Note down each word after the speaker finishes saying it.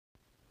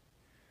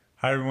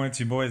Hi everyone, it's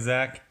your boy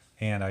Zach,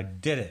 and I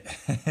did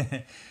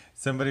it.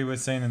 Somebody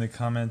was saying in the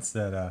comments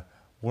that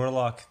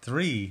Warlock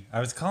 3, I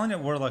was calling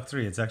it Warlock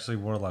 3, it's actually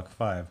Warlock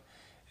 5,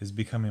 is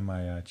becoming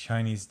my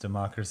Chinese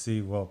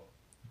democracy. Well,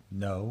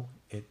 no,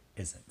 it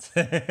isn't.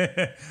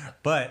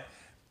 But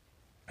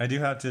I do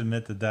have to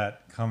admit that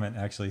that comment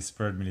actually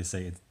spurred me to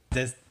say it's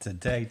this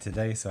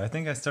today. So I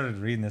think I started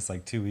reading this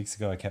like 2 weeks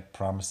ago. I kept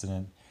promising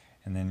it,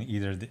 and then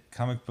either the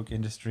comic book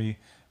industry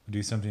would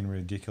do something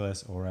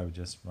ridiculous or I would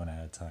just run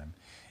out of time.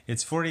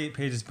 It's 48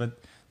 pages,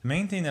 but the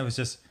main thing that was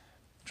just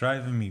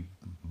driving me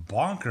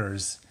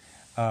bonkers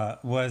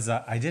was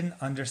I didn't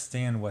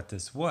understand what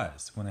this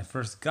was. When I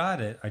first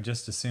got it, I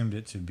just assumed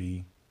it to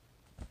be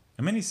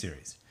a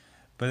miniseries.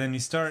 But then you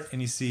start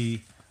and you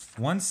see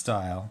one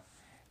style,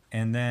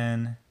 and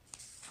then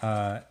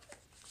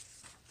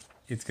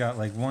it's got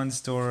like one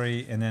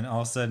story, and then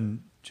all of a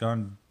sudden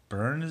John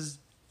Byrne is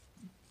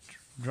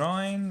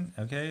drawing.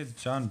 Okay,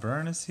 John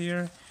Byrne is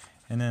here,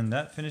 and then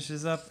that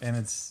finishes up, and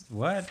it's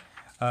what?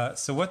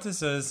 So what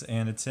this is,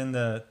 and it's in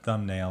the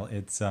thumbnail,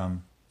 it's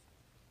an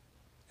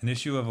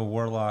issue of a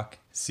Warlock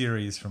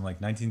series from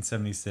like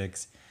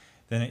 1976,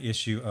 then an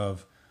issue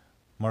of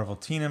Marvel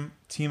Team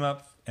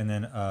Up, and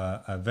then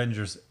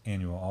Avengers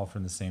Annual, all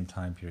from the same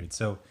time period.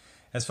 So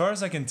as far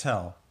as I can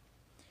tell,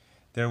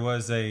 there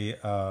was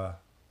a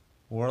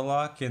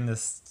Warlock in the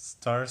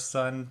Star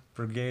Sun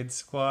Brigade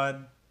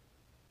Squad,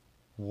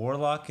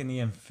 Warlock in the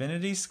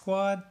Infinity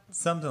Squad,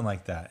 something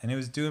like that, and it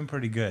was doing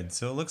pretty good.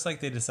 So it looks like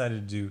they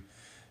decided to do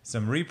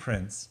some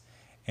reprints,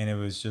 and it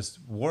was just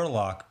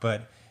Warlock,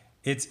 but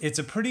it's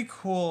a pretty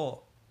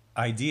cool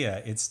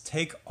idea. It's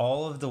take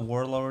all of the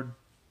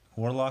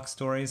Warlock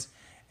stories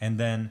and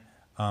then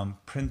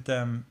reprint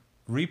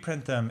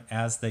them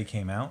as they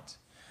came out,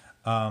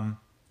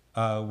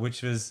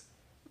 which was,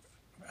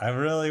 I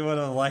really would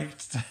have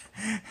liked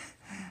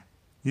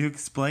you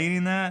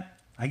explaining that.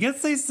 I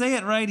guess they say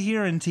it right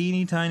here in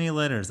teeny tiny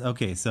letters.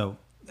 Okay, so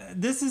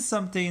this is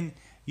something,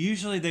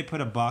 usually they put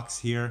a box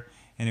here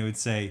and it would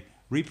say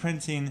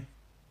reprinting.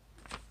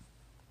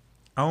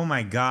 Oh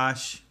my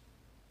gosh.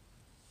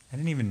 I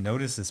didn't even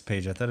notice this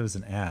page. I thought it was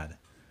an ad.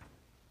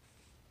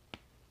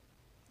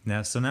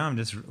 Now I'm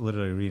just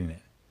literally reading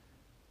it.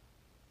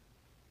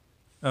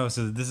 Oh,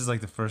 so this is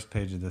like the first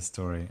page of this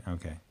story.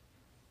 Okay.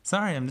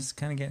 Sorry, I'm just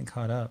kind of getting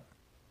caught up.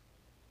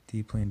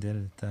 Deeply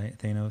indebted to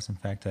Thanos. In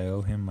fact, I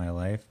owe him my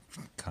life.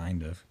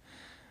 Kind of.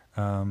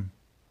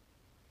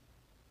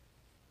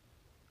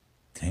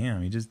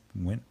 Damn, he just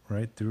went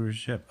right through his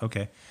ship.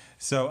 Okay.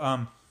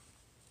 So,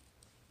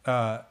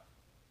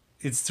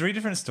 it's three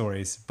different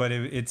stories, but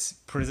it's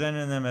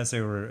presenting them as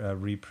they were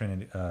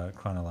reprinted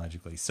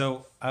chronologically.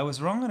 So I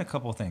was wrong on a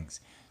couple of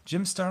things.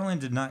 Jim Starlin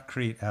did not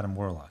create Adam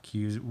Warlock.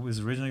 He was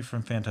originally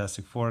from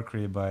Fantastic Four,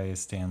 created by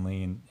Stan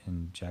Lee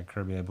and Jack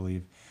Kirby, I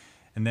believe.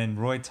 And then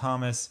Roy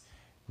Thomas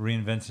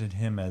reinvented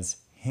him as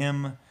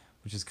him,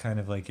 which is kind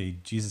of like a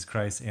Jesus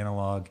Christ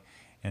analog.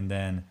 And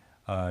then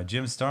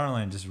Jim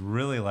Starlin just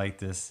really liked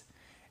this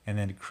and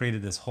then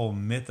created this whole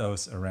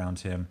mythos around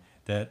him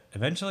that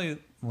eventually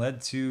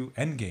led to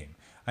Endgame.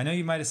 I know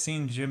you might have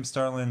seen Jim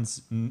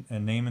Starlin's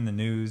name in the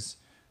news,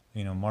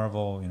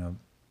 Marvel,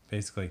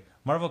 basically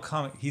Marvel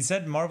Comics. He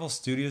said Marvel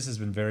Studios has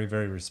been very,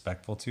 very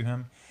respectful to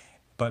him,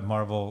 but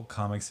Marvel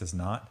Comics has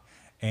not.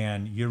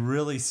 And you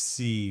really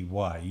see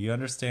why. You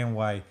understand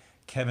why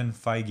Kevin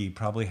Feige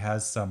probably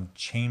has some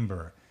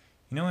chamber.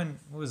 In,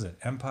 what was it,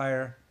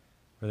 Empire,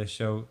 where they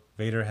show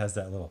Vader has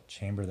that little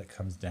chamber that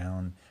comes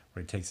down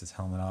where he takes his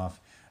helmet off.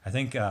 I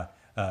think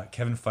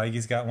Kevin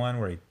Feige's got one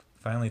where he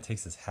finally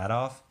takes his hat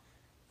off.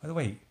 By the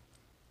way,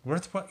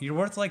 you're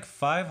worth like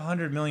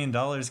 $500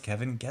 million,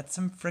 Kevin. Get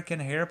some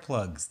freaking hair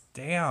plugs.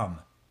 Damn.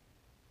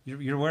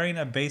 You're wearing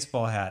a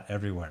baseball hat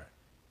everywhere.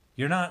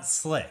 You're not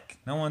slick.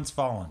 No one's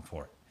falling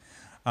for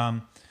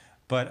it.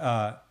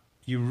 But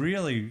you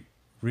really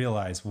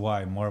realize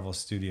why Marvel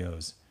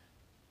Studios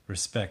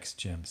respects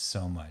Jim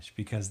so much,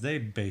 because they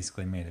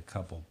basically made a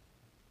couple $1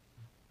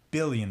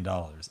 billion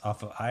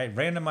off of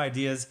random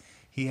ideas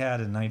he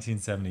had in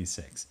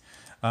 1976.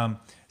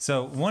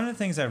 So one of the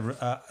things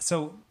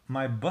so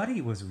my buddy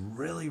was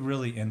really,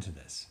 really into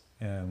this.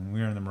 When we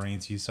were in the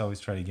Marines, he used to always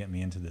try to get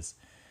me into this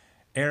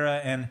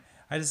era, and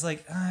I just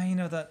like,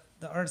 the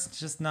art's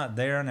just not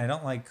there, and I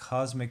don't like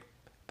cosmic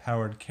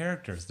powered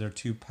characters. They're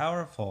too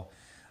powerful.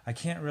 I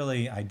can't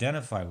really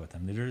identify with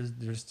them.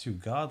 They're just too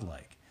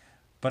godlike.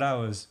 But I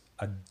was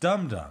a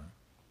dum-dum,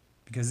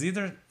 because these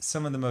are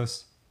some of the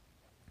most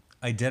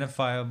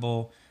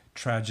identifiable,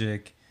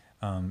 tragic,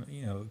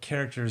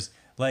 characters.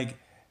 Like,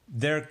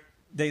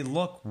 they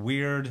look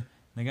weird.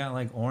 They got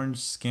like orange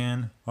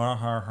skin.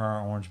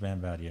 Orange man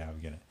bad. Yeah,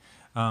 we get it.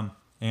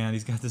 And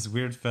he's got this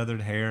weird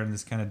feathered hair and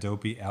this kind of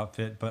dopey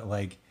outfit, but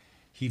like,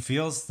 he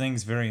feels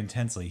things very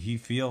intensely. He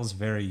feels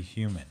very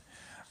human.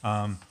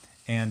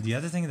 And the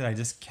other thing that I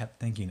just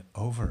kept thinking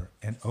over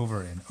and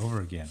over and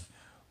over again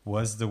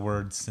was the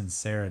word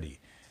sincerity.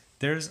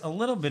 There's a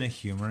little bit of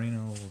humor,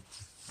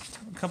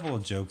 a couple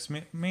of jokes,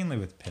 mainly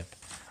with Pip.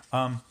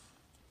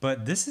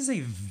 But this is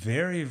a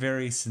very,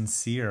 very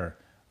sincere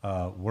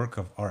work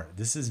of art.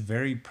 This is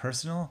very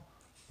personal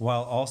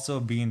while also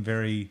being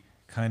very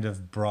kind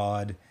of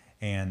broad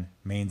and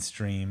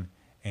mainstream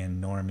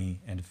and normie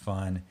and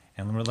fun.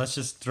 And let's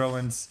just throw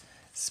in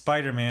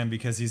Spider-Man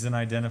because he's an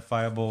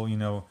identifiable,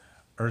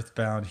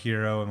 earthbound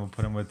hero, and we'll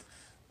put him with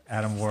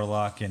Adam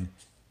Warlock, and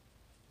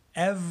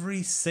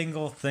every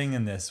single thing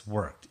in this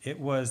worked. It's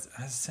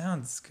gonna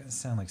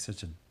sound like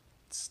such a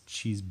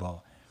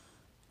cheeseball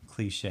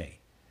cliche.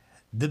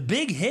 The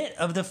big hit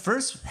of the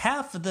first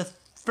half of the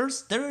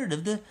first third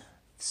of the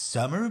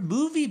summer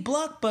movie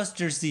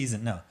blockbuster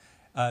season. No,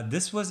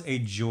 this was a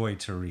joy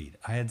to read.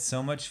 I had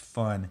so much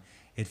fun.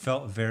 It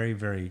felt very,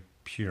 very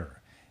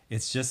pure.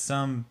 It's just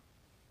some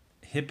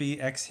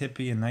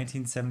ex-hippie in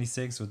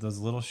 1976 with those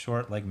little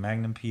short, like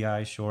Magnum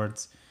PI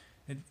shorts.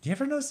 Do you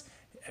ever notice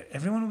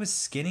everyone was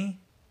skinny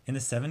in the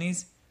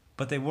 70s,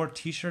 but they wore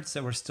t-shirts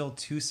that were still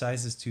 2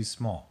 sizes too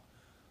small?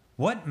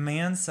 What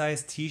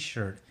man-sized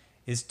t-shirt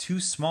is too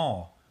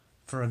small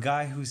for a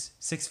guy who's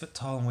 6 foot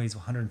tall and weighs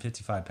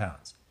 155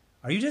 pounds?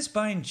 Are you just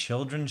buying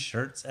children's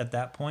shirts at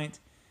that point?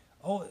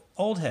 Oh,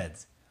 old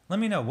heads, let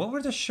me know. What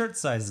were the shirt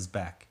sizes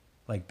back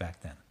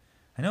then?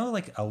 I know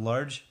like a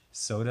large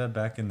soda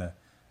back in the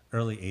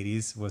early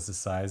 80s was the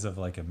size of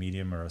like a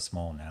medium or a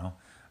small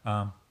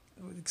now.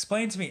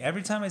 Explain to me.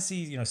 Every time I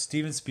see,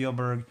 Steven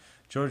Spielberg,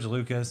 George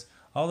Lucas,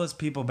 all those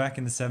people back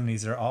in the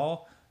 70s,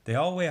 they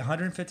all weigh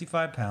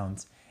 155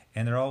 pounds,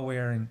 and they're all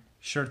wearing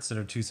shirts that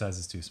are 2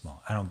 sizes too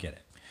small. I don't get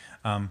it.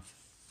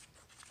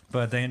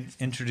 But they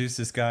introduced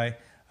this guy,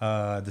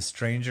 the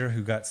stranger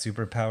who got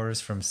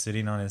superpowers from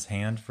sitting on his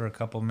hand for a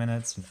couple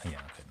minutes. Yeah,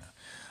 okay,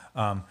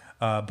 no.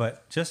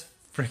 But just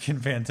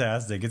freaking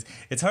fantastic.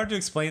 It's hard to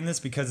explain this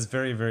because it's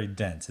very, very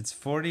dense. It's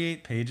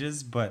 48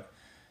 pages, but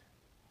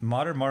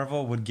modern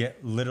Marvel would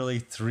get literally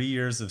 3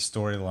 years of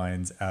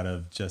storylines out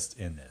of just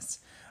in this.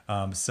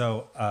 And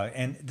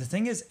the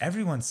thing is,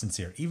 everyone's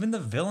sincere. Even the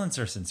villains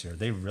are sincere.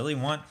 They really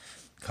want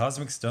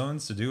Cosmic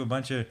Stones to do a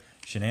bunch of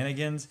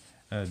shenanigans.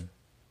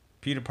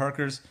 Peter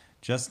Parker's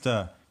just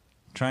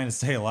trying to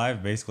stay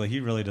alive, basically.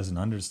 He really doesn't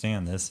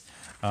understand this.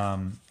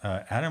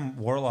 Adam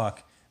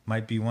Warlock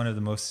might be one of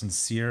the most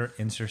sincere,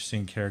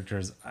 interesting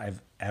characters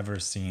I've ever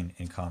seen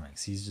in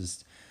comics. He's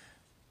just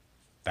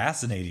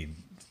fascinating,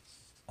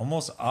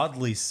 almost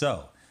oddly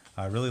so.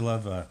 I really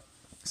love...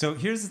 So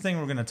here's the thing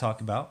we're going to talk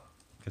about,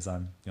 because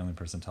I'm the only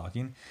person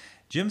talking.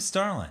 Jim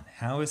Starlin,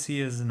 how is he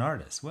as an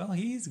artist? Well,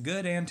 he's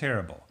good and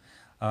terrible.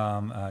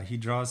 He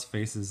draws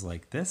faces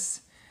like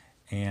this,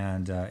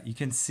 and you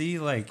can see,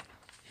 like,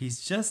 he's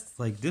just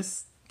like,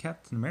 this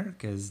Captain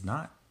America is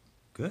not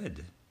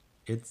good.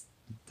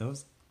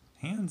 Those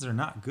hands are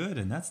not good,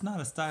 and that's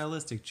not a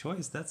stylistic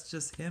choice. That's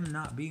just him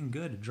not being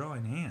good at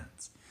drawing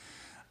hands.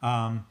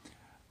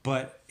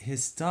 But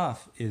his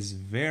stuff is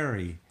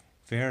very,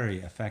 very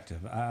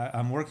effective.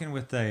 I'm working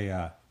with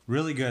a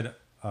really good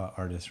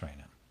artist right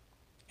now,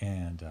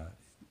 and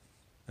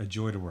a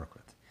joy to work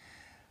with.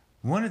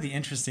 One of the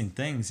interesting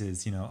things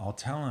is, I'll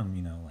tell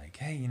him, like,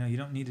 hey, you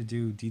don't need to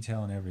do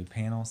detail in every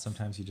panel.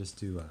 Sometimes you just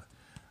do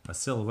a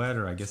silhouette,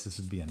 or I guess this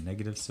would be a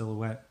negative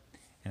silhouette,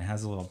 and it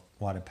has a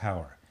lot of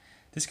power.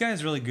 This guy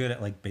is really good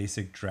at like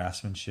basic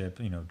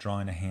draftsmanship,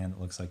 drawing a hand that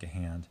looks like a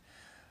hand.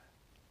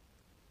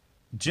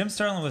 Jim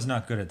Starlin was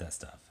not good at that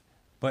stuff,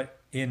 but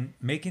in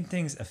making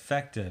things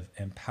effective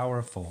and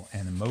powerful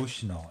and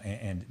emotional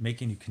and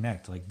making you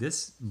connect, like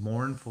this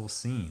mournful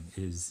scene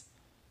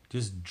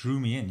just drew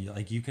me in.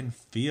 Like you can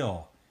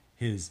feel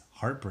his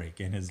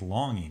heartbreak and his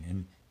longing,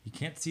 and you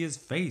can't see his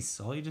face.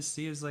 All you just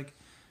see is like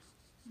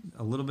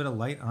a little bit of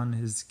light on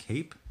his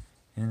cape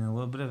and a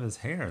little bit of his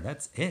hair.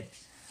 That's it.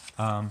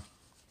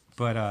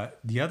 But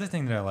the other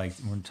thing that I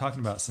liked when we're talking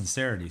about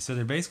sincerity, so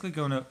they're basically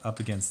going up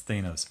against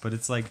Thanos, but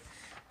it's like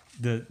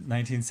the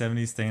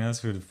 1970s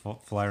Thanos who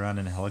would fly around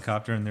in a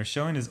helicopter, and they're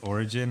showing his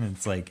origin, and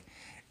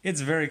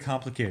it's very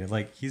complicated.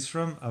 Like, he's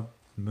from a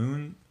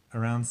moon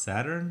around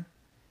Saturn.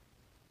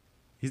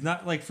 He's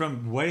not like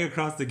from way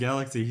across the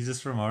galaxy. He's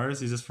just from ours.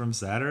 He's just from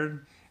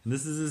Saturn. And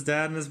this is his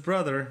dad and his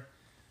brother.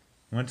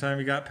 One time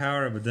he got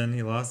power, but then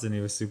he lost it and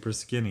he was super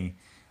skinny.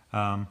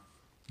 And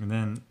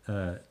then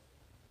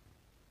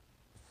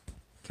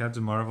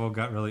Captain Marvel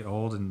got really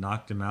old and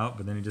knocked him out,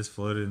 but then he just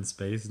floated in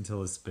space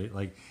until his space...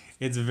 Like,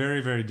 it's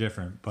very, very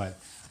different. But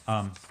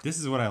this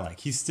is what I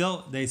like.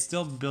 They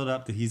still build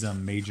up that he's a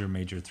major,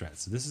 major threat.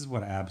 So this is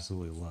what I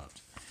absolutely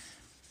loved.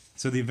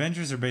 So the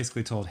Avengers are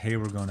basically told, hey,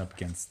 we're going up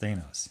against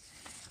Thanos.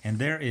 And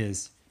there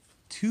is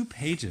 2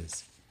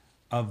 pages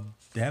of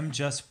them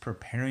just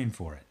preparing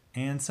for it.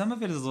 And some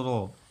of it is a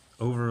little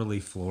overly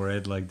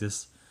florid, like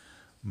this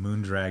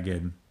moon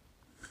dragon.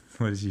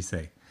 What did she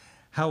say?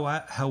 How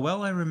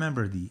well I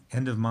remember the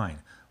end of mine.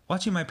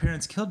 Watching my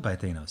parents killed by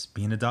Thanos,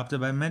 being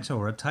adopted by a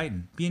mentor of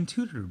Titan, being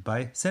tutored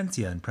by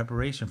Sensia in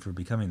preparation for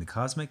becoming the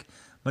cosmic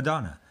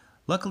Madonna,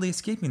 luckily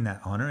escaping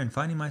that honor and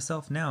finding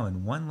myself now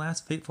in one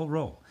last fateful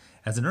role.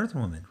 As an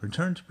Earthwoman,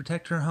 returned to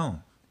protect her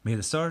home. May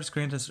the stars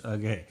grant us...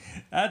 Okay,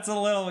 that's a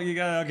little... You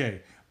got...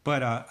 Okay.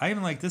 But I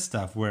even like this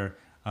stuff where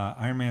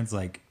Iron Man's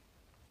like...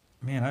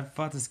 man, I've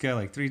fought this guy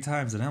like 3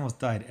 times and I almost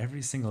died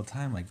every single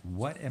time. Like,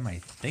 what am I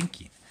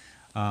thinking?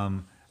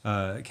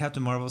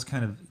 Captain Marvel's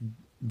kind of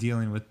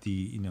dealing with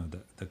the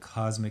the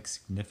cosmic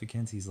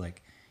significance. He's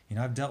like,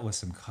 I've dealt with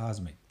some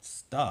cosmic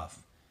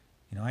stuff.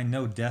 I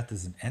know death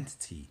is an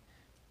entity.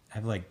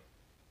 I've like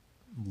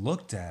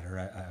looked at her.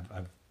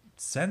 I've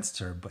sensed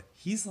her, but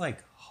he's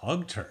like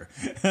hugged her.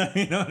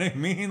 You know what I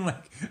mean?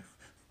 Like,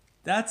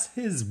 that's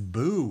his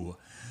boo.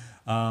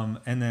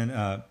 And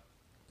then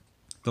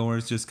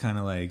Thor's just kind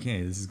of like,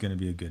 hey, this is going to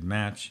be a good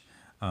match.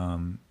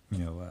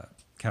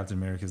 Captain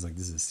America's like,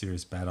 this is a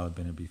serious battle. I've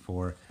been in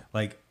before.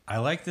 Like, I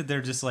like that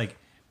they're just like,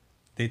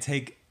 they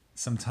take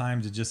some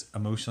time to just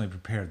emotionally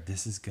prepare.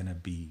 This is going to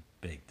be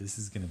big. This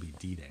is going to be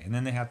D-Day. And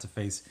then they have to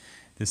face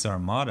this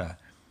armada.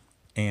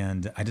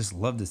 And I just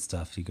love this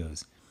stuff. He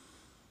goes,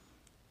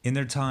 in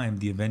their time,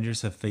 the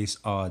Avengers have faced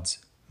odds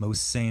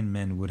most sane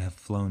men would have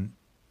flown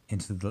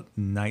into the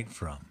night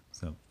from.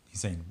 So he's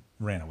saying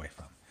ran away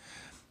from.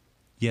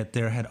 Yet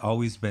there had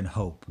always been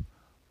hope.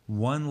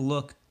 One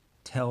look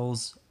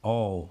tells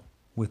all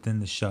within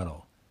the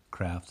shuttle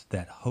craft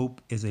that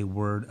hope is a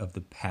word of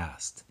the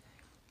past.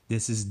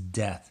 This is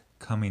death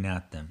coming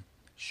at them,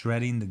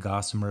 shredding the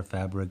gossamer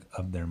fabric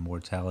of their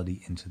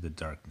mortality into the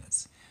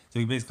darkness. So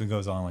he basically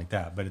goes on like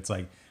that, but it's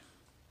like,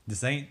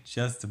 this ain't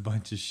just a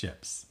bunch of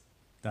ships.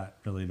 Not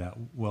really that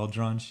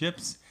well-drawn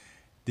ships.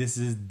 This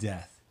is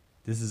death.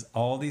 This is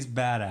all these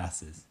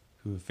badasses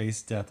who have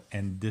faced death,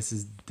 and this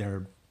is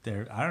their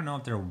I don't know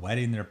if they're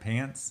wetting their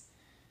pants.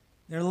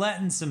 They're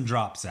letting some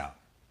drops out.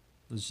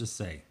 Let's just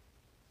say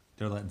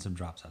they're letting some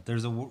drops out.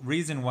 There's a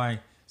reason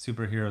why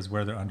superheroes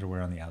wear their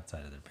underwear on the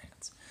outside of their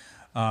pants.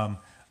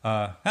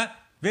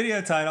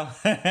 Video title.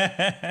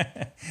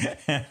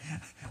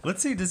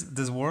 Let's see.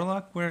 Does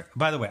Warlock wear?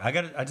 By the way,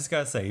 I just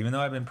gotta say, even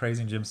though I've been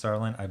praising Jim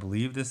Starlin, I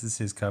believe this is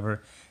his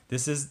cover.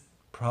 This is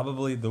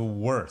probably the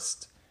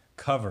worst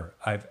cover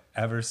I've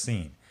ever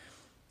seen.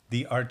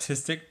 The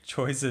artistic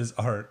choices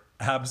are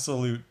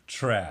absolute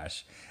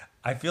trash.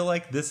 I feel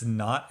like this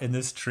knot in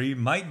this tree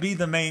might be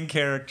the main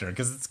character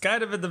because it's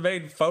kind of in the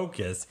main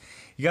focus.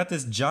 You got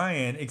this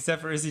giant,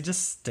 except for, is he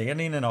just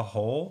standing in a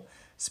hole?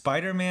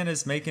 Spider-Man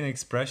is making an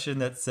expression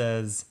that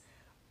says,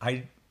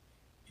 did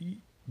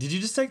you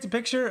just take the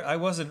picture? I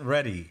wasn't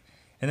ready.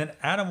 And then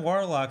Adam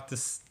Warlock,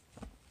 the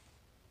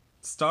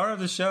star of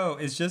the show,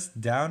 is just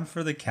down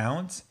for the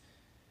count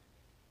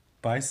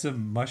by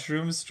some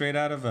mushrooms straight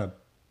out of a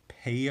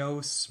Peyo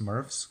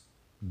Smurfs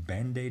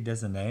Band-Aid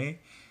Designé.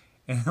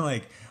 And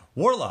like,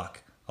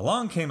 Warlock,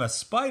 along came a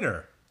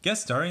spider,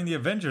 guest starring the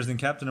Avengers and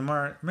Captain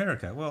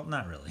America. Well,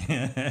 not really.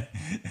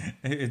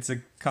 It's a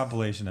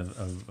compilation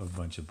of a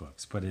bunch of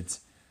books, but it's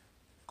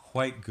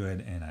quite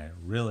good, and I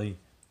really,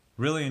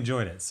 really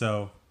enjoyed it.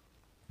 So,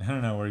 I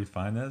don't know where you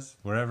find this.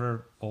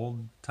 Wherever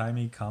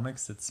old-timey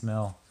comics that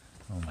smell,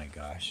 oh my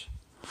gosh,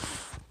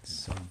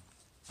 so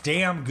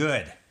damn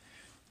good.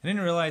 I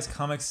didn't realize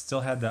comics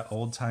still had that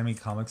old-timey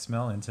comic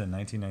smell into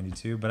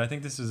 1992, but I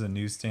think this is a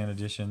newsstand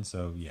edition,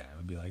 so yeah, it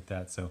would be like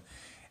that. So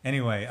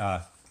anyway,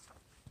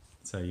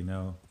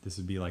 so this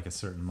would be like a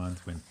certain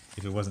month when,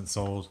 if it wasn't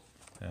sold,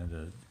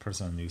 the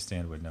person on the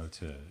newsstand would know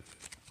to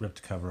rip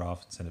the cover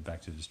off and send it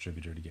back to the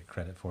distributor to get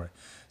credit for it.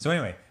 So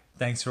anyway,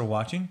 thanks for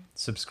watching.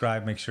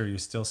 Subscribe. Make sure you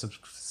still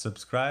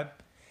subscribe.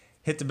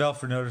 Hit the bell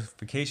for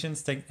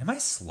notifications. Am I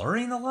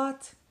slurring a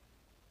lot?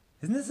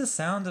 Isn't this a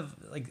sound of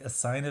like a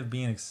sign of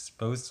being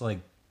exposed to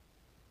like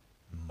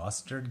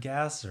mustard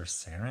gas or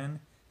sarin?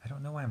 I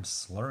don't know why I'm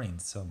slurring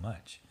so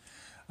much.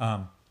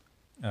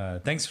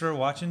 Thanks for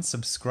watching.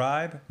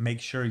 Subscribe.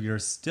 Make sure you're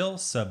still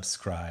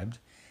subscribed.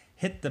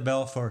 Hit the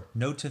bell for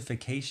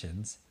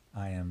notifications.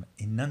 I am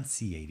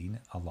enunciating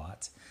a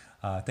lot.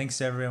 Thanks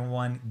to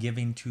everyone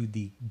giving to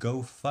the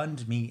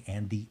GoFundMe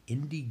and the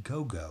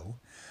Indiegogo.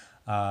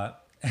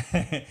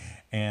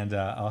 And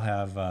I'll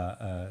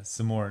have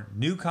some more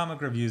new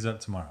comic reviews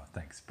up tomorrow.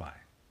 Thanks. Bye.